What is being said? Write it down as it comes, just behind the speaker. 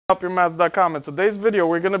helpyourmath.com. In today's video,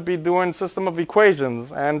 we're going to be doing system of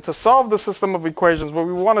equations. And to solve the system of equations, what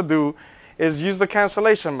we want to do is use the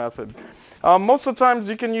cancellation method. Most of the times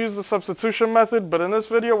you can use the substitution method, but in this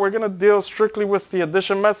video we're going to deal strictly with the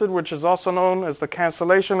addition method, which is also known as the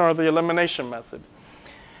cancellation or the elimination method.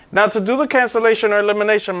 Now, to do the cancellation or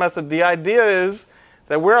elimination method, the idea is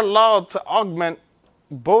that we're allowed to augment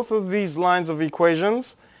both of these lines of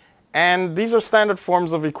equations, and these are standard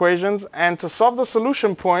forms of equations, and to solve the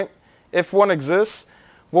solution point, if one exists,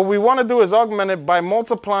 what we want to do is augment it by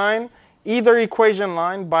multiplying either equation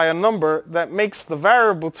line by a number that makes the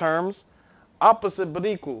variable terms opposite but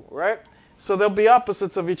equal, right? So they'll be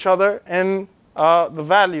opposites of each other in the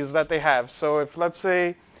values that they have. So if, let's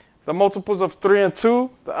say, the multiples of 3 and 2,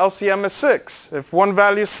 the LCM is 6. If one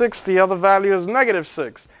value is 6, the other value is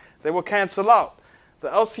 -6. They will cancel out. The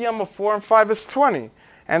LCM of 4 and 5 is 20.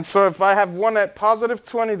 And so if I have one at positive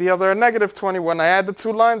 20, the other at negative 20, when I add the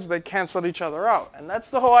two lines, they cancel each other out. And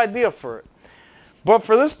that's the whole idea for it. But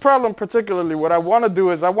for this problem particularly, what I want to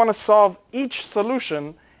do is I want to solve each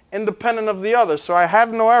solution independent of the other, so I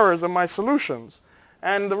have no errors in my solutions.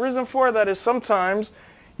 And the reason for that is sometimes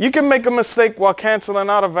you can make a mistake while canceling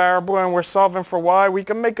out a variable and we're solving for y. We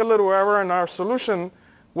can make a little error and our solution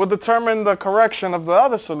will determine the correction of the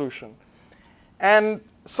other solution. And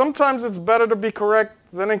sometimes it's better to be correct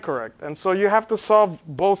than incorrect. And so you have to solve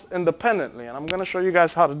both independently. And I'm going to show you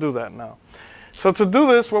guys how to do that now. So to do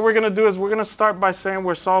this, what we're going to do is we're going to start by saying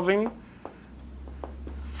we're solving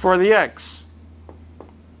for the x.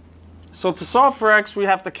 So to solve for x, we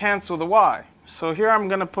have to cancel the y. So here I'm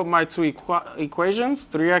going to put my two equations,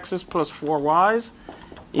 3x's plus 4y's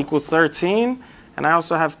equals 13. And I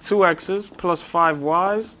also have 2x's plus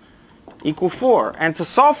 5y's equal 4. And to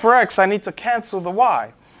solve for x, I need to cancel the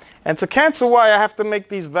y. And to cancel y, I have to make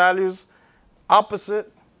these values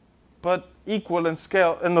opposite but equal in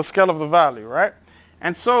scale, in the scale of the value, right?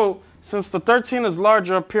 And so since the 13 is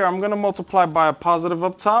larger up here, I'm going to multiply by a positive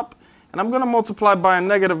up top, and I'm going to multiply by a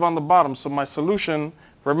negative on the bottom, so my solution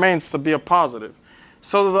remains to be a positive.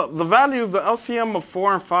 So the value, the LCM of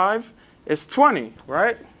 4 and 5 is 20,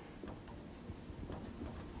 right?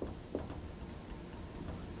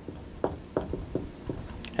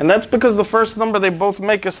 And that's because the first number they both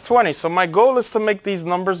make is 20. So my goal is to make these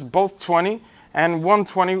numbers both 20 and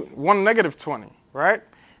one negative 20, right?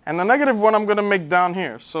 And the negative one I'm going to make down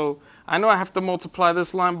here. So I know I have to multiply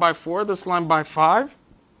this line by 4, this line by 5.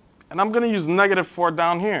 And I'm going to use -4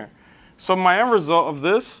 down here. So my end result of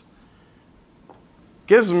this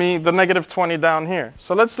gives me the -20 down here.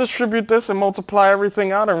 So let's distribute this and multiply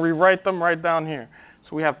everything out and rewrite them right down here.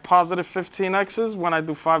 So we have positive 15x's when I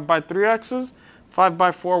do 5 by 3x's. 5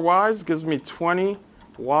 by 4y's gives me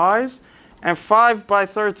 20y's. And 5 by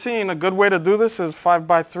 13, a good way to do this is 5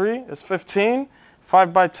 by 3 is 15.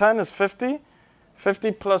 5 by 10 is 50.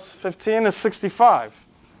 50 plus 15 is 65.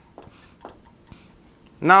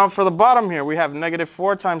 Now for the bottom here, we have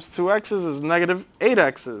 -4 times 2x's is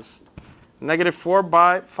 -8x's. -4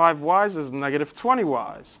 by 5y's is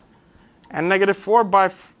 -20y's. And -4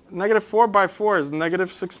 by 4 is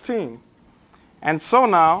 -16. And so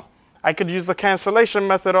now, I could use the cancellation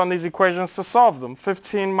method on these equations to solve them.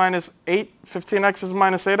 15x's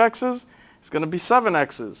minus 8x's is going to be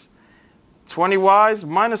 7x's. 20y's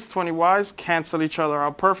minus 20y's cancel each other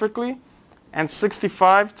out perfectly. And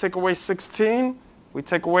 65, take away 16. We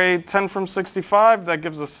take away 10 from 65, that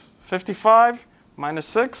gives us 55 minus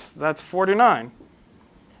 6, that's 49.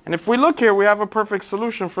 And if we look here, we have a perfect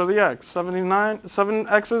solution for the x.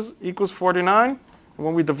 7x's equals 49. And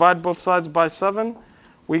when we divide both sides by 7,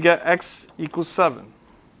 we get x equals 7.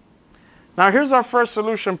 Now here's our first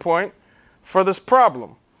solution point for this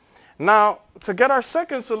problem. Now, to get our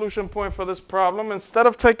second solution point for this problem, instead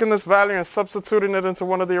of taking this value and substituting it into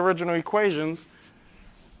one of the original equations,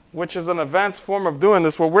 which is an advanced form of doing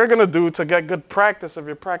this, what we're going to do to get good practice, if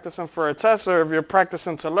you're practicing for a test or if you're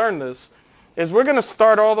practicing to learn this, is we're going to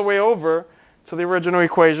start all the way over to the original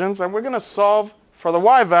equations, and we're going to solve for the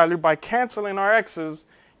y value by canceling our x's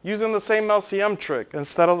using the same LCM trick.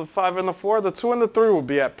 Instead of the 5 and the 4, the 2 and the 3 will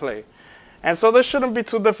be at play. And so this shouldn't be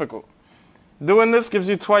too difficult. Doing this gives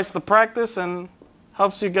you twice the practice and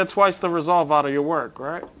helps you get twice the resolve out of your work,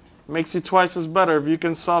 right? Makes you twice as better if you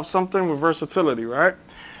can solve something with versatility, right?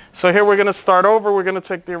 So here we're going to start over. We're going to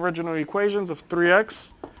take the original equations of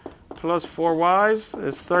 3x plus 4y's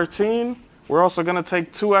is 13. We're also going to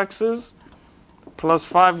take 2x's plus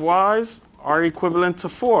 5y's are equivalent to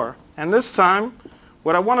 4. And this time,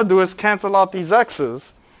 what I want to do is cancel out these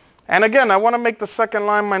x's. And again, I want to make the second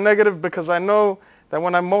line my negative because I know that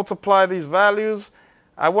when I multiply these values,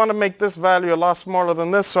 I want to make this value a lot smaller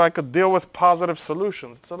than this so I could deal with positive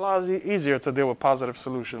solutions. It's a lot easier to deal with positive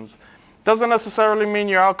solutions. Doesn't necessarily mean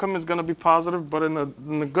your outcome is going to be positive, but in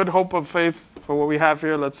the good hope of faith for what we have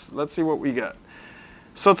here, let's see what we get.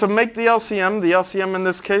 So to make the LCM in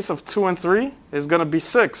this case of 2 and 3 is going to be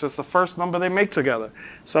 6. It's the first number they make together.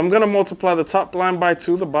 So I'm going to multiply the top line by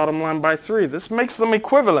 2, the bottom line by 3. This makes them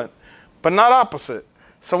equivalent, but not opposite.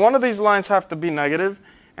 So one of these lines have to be negative,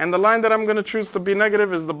 and the line that I'm going to choose to be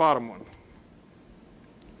negative is the bottom one.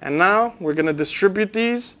 And now we're going to distribute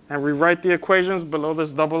these and rewrite the equations below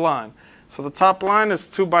this double line. So the top line is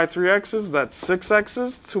 2 by 3x's, that's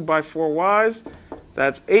 6x's, 2 by 4y's,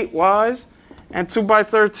 that's 8y's, and 2 by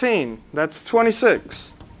 13, that's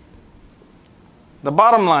 26. The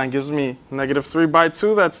bottom line gives me negative 3 by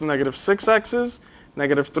 2, that's negative 6x's,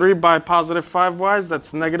 negative 3 by positive 5y's,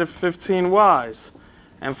 that's negative 15y's.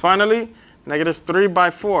 And finally, negative 3 by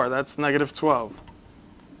 4, that's negative 12.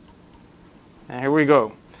 And here we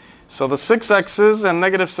go. So the 6x's and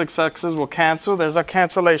negative 6x's will cancel. There's our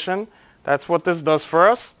cancellation. That's what this does for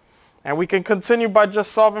us. And we can continue by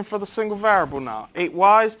just solving for the single variable now.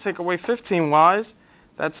 8y's, take away 15y's,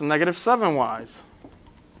 that's negative 7y's.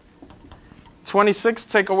 26,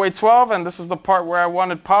 take away 12, and this is the part where I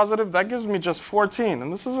wanted positive. That gives me just 14.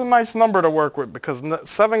 And this is a nice number to work with because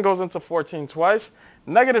 7 goes into 14 twice.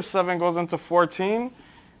 Negative 7 goes into 14,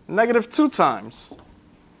 negative 2 times.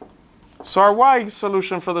 So our y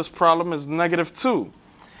solution for this problem is negative 2.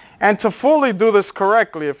 And to fully do this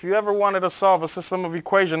correctly, if you ever wanted to solve a system of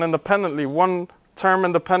equation independently, one term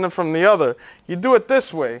independent from the other, you do it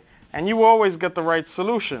this way, and you always get the right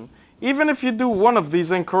solution. Even if you do one of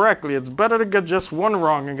these incorrectly, it's better to get just one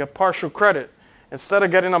wrong and get partial credit instead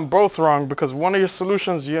of getting them both wrong because one of your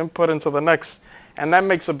solutions you input into the next, and that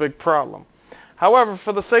makes a big problem. However,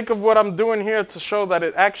 for the sake of what I'm doing here to show that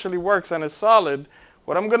it actually works and is solid,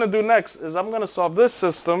 what I'm going to do next is I'm going to solve this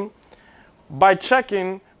system by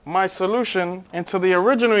checking my solution into the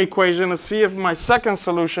original equation to see if my second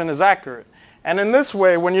solution is accurate. And in this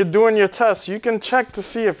way, when you're doing your test, you can check to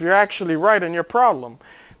see if you're actually right in your problem.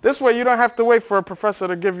 This way, you don't have to wait for a professor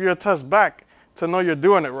to give you a test back to know you're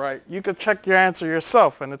doing it right. You can check your answer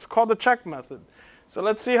yourself, and it's called the check method. So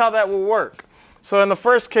let's see how that will work. So in the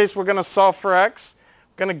first case, we're going to solve for x.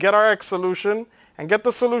 We're going to get our x solution and get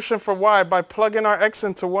the solution for y by plugging our x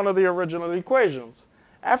into one of the original equations.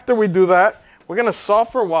 After we do that, we're going to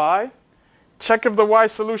solve for y, check if the y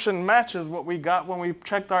solution matches what we got when we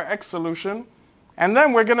checked our x solution, and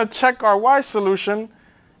then we're going to check our y solution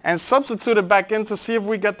and substitute it back in to see if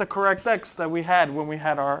we get the correct x that we had when we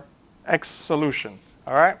had our x solution.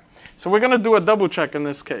 All right? So we're going to do a double check in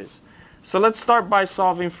this case. So let's start by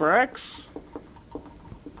solving for x.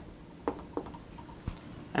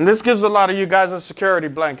 And this gives a lot of you guys a security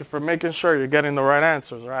blanket for making sure you're getting the right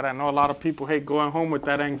answers, right? I know a lot of people hate going home with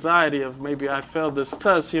that anxiety of maybe I failed this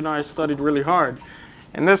test, you know, I studied really hard.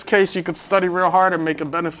 In this case, you could study real hard and make it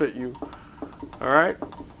benefit you. All right?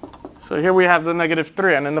 So here we have the negative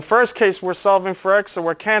 3. And in the first case, we're solving for x, so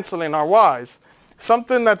we're canceling our y's.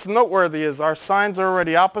 Something that's noteworthy is our signs are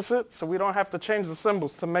already opposite, so we don't have to change the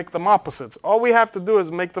symbols to make them opposites. All we have to do is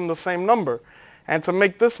make them the same number. And to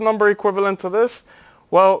make this number equivalent to this,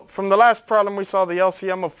 well, from the last problem we saw the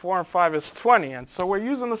LCM of 4 and 5 is 20, and so we're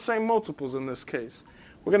using the same multiples in this case.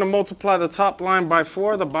 We're going to multiply the top line by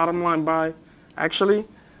 4, the bottom line by, actually,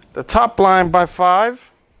 the top line by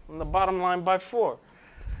 5, and the bottom line by 4.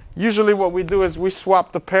 Usually what we do is we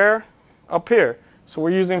swap the pair up here. So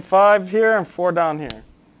we're using 5 here and 4 down here.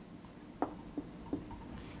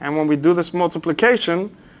 And when we do this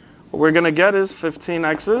multiplication, what we're going to get is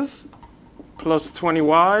 15x's plus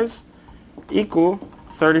 20y's equal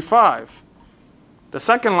 35. The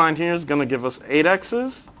second line here is going to give us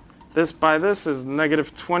 8x's. This by this is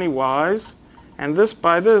negative 20y's. And this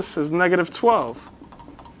by this is negative 12.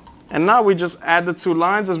 And now we just add the two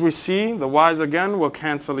lines. As we see, the y's again will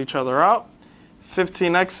cancel each other out.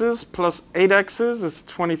 15x's plus 8x's is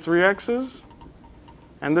 23x's.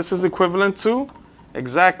 And this is equivalent to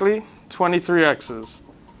exactly 23x's.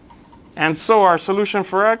 And so our solution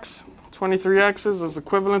for x, 23x's, is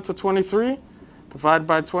equivalent to 23. Divide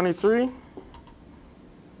by 23.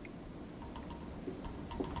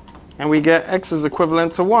 And we get x is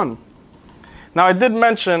equivalent to 1. Now I did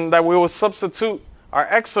mention that we will substitute our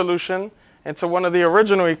x solution into one of the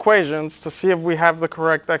original equations to see if we have the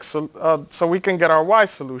correct x, so we can get our y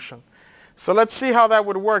solution. So let's see how that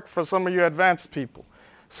would work for some of you advanced people.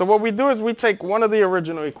 So what we do is we take one of the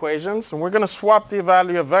original equations and we're going to swap the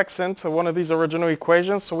value of x into one of these original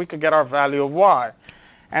equations so we could get our value of y.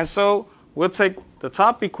 And so we'll take the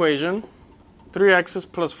top equation 3x's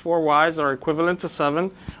plus 4y's are equivalent to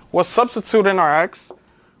 7. We'll substitute in our x,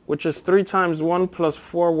 which is 3 times 1 plus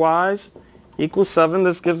 4y's equals 7.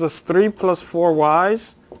 This gives us 3 plus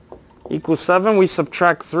 4y's equals 7. We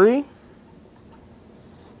subtract 3.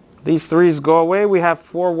 These 3's go away. We have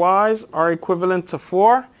 4y's are equivalent to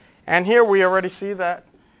 4. And here we already see that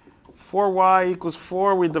 4y equals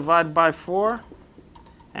 4. We divide by 4.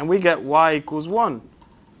 And we get y equals 1.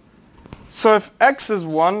 So if x is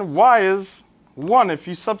 1, y is 1 if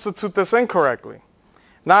you substitute this incorrectly.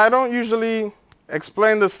 Now I don't usually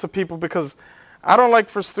explain this to people because I don't like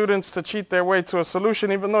for students to cheat their way to a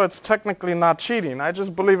solution even though it's technically not cheating. I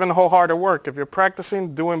just believe in wholehearted work. If you're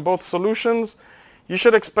practicing doing both solutions, you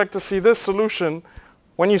should expect to see this solution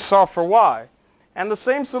when you solve for y. And the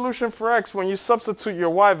same solution for x when you substitute your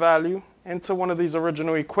y value into one of these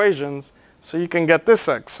original equations so you can get this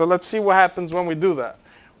x. So let's see what happens when we do that.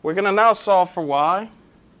 We're going to now solve for y.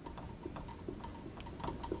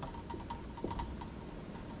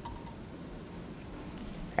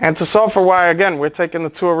 And to solve for y again, we're taking the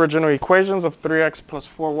two original equations of 3x plus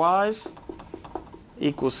 4y's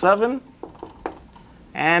equals 7.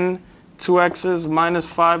 And 2x's minus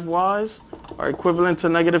 5y's are equivalent to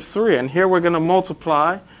negative 3. And here we're going to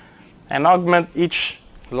multiply and augment each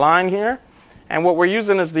line here. And what we're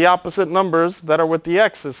using is the opposite numbers that are with the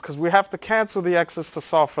x's because we have to cancel the x's to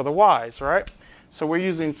solve for the y's, right? So we're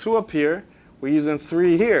using 2 up here. We're using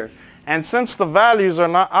 3 here. And since the values are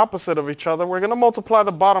not opposite of each other, we're going to multiply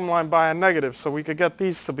the bottom line by a negative so we could get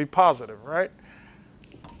these to be positive, right?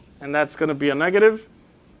 And that's going to be a negative.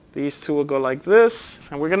 These two will go like this.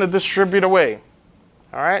 And we're going to distribute away.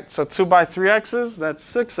 All right, so 2 by 3x's,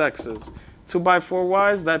 that's 6x's. 2 by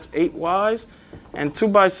 4y's, that's 8y's. And 2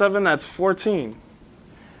 by 7, that's 14.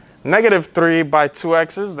 Negative 3 by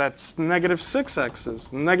 2x's, that's negative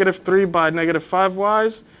 6x's. Negative 3 by negative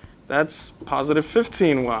 5y's, that's positive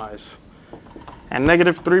 15y's. And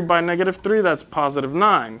negative 3 by negative 3, that's positive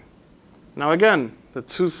 9. Now again, the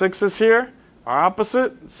two 6's here are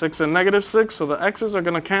opposite, 6 and negative 6, so the x's are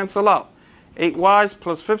going to cancel out. 8y's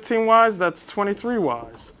plus 15y's, that's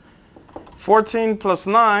 23y's. 14 plus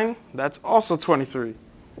 9, that's also 23.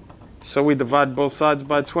 So we divide both sides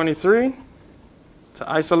by 23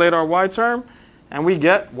 to isolate our y term, and we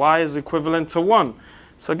get y is equivalent to 1.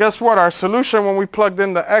 So guess what? Our solution when we plugged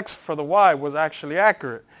in the x for the y was actually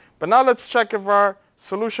accurate. But now let's check if our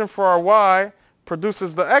solution for our y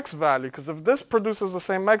produces the x value, because if this produces the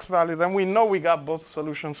same x value, then we know we got both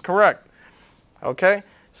solutions correct. Okay?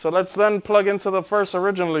 So let's then plug into the first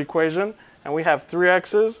original equation, and we have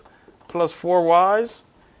 3x's plus 4y's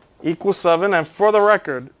equals 7. And for the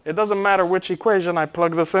record, it doesn't matter which equation I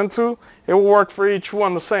plug this into, it will work for each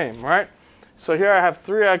one the same, right? So here I have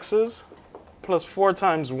 3x's plus 4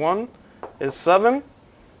 times 1 is 7.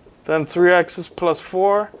 Then 3x's plus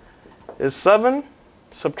 4 is 7.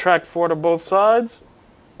 Subtract 4 to both sides.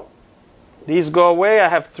 These go away. I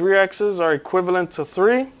have 3x's are equivalent to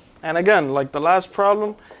 3. And again, like the last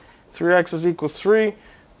problem, 3x's equals 3.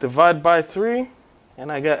 Divide by 3.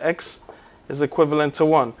 And I get x is equivalent to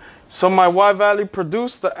 1. So my y value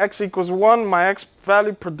produced, the x equals 1. My x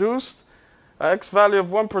value produced, x value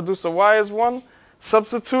of 1 produced a y is 1.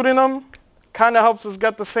 Substituting them kind of helps us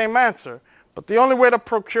get the same answer. But the only way to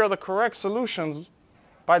procure the correct solutions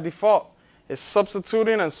by default is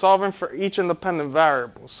substituting and solving for each independent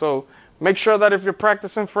variable. So make sure that if you're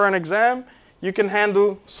practicing for an exam, you can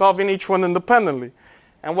handle solving each one independently.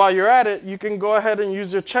 And while you're at it, you can go ahead and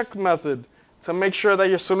use your check method to make sure that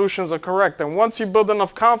your solutions are correct. And once you build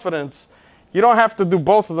enough confidence, you don't have to do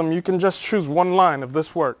both of them. You can just choose one line of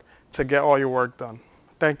this work to get all your work done.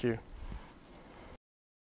 Thank you.